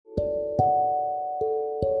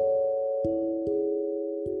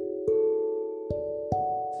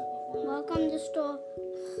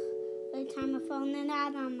Ellen and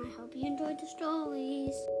Adam. I hope you enjoyed the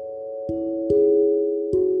stories.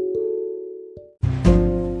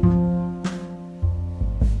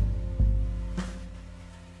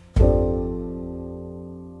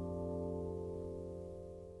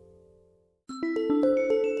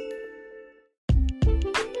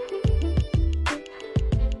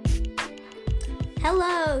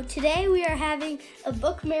 Hello, today we are having a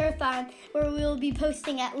book marathon where we will be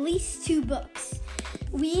posting at least 2 books.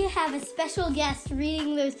 We have a special guest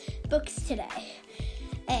reading those books today.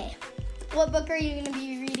 Hey, what book are you going to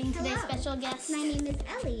be reading today, Hello. special guest? My name is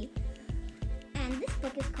Ellie, and this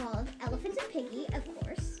book is called Elephant and Piggy, of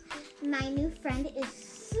course. My New Friend is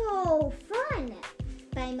So Fun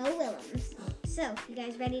by Mo Willems. So, you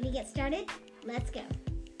guys ready to get started? Let's go.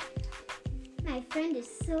 My friend is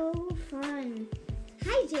so fun.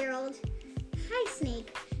 Hi, Gerald. Hi,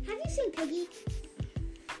 Snake. Have you seen Piggy?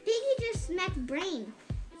 Piggy just met Brain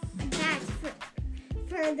Bat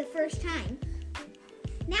for the first time.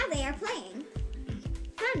 Now they are playing.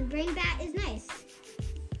 Fun. Brain Bat is nice.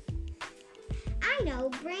 I know.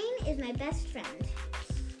 Brain is my best friend.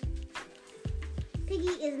 Piggy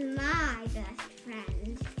is my best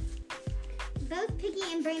friend. Both Piggy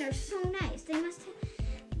and Brain are so nice. They must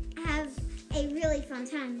have a really fun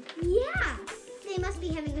time. Yeah. They must be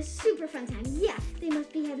having a super fun time. Yeah, they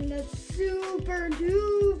must be having a super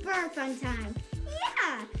duper fun time.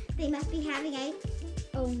 Yeah, they must be having a,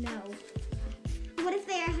 oh no. What if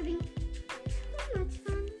they are having too much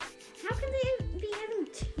fun? How can they be having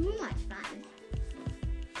too much fun?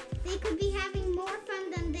 They could be having more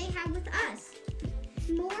fun than they have with us.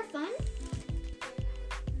 More fun?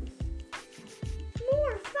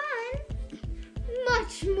 More fun?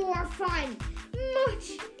 Much more fun.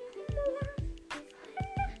 Much more.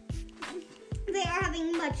 They are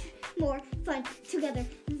having much more fun together.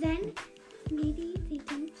 Then maybe they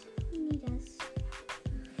don't need us.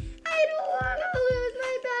 I don't want to lose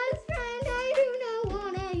my best friend. I do not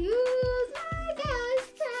want to use my best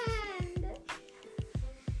friend.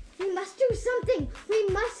 We must do something. We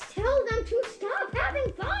must tell them to stop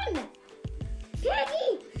having fun. Piggy,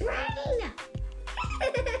 Brain.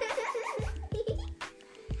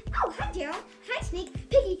 Oh, hi, Daryl. Hi, Snake.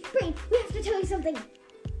 Piggy, Brain, we have to tell you something.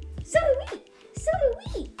 So do we. So do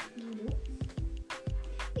we. You do?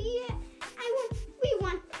 Yeah,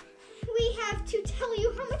 we have to tell you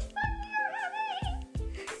how much fun we are having.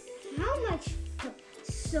 How much fun?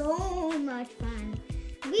 So much fun.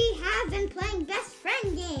 We have been playing best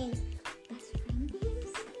friend games. Best friend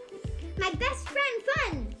games? My best friend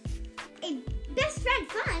fun. A best friend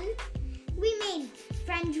fun? We made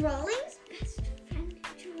friend drawings. Best friend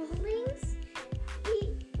drawings?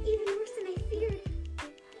 Even worse than I feared.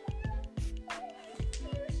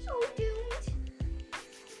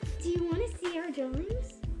 Do you want to see our drawings?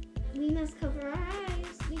 We must cover our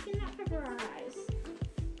eyes. We cannot cover our eyes.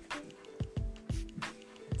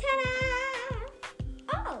 Ta-da!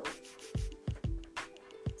 Oh!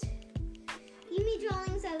 You made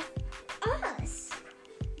drawings of us.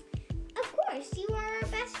 Of course, you are our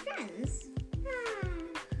best friends. Ah.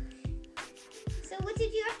 So what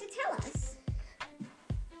did you have to tell us?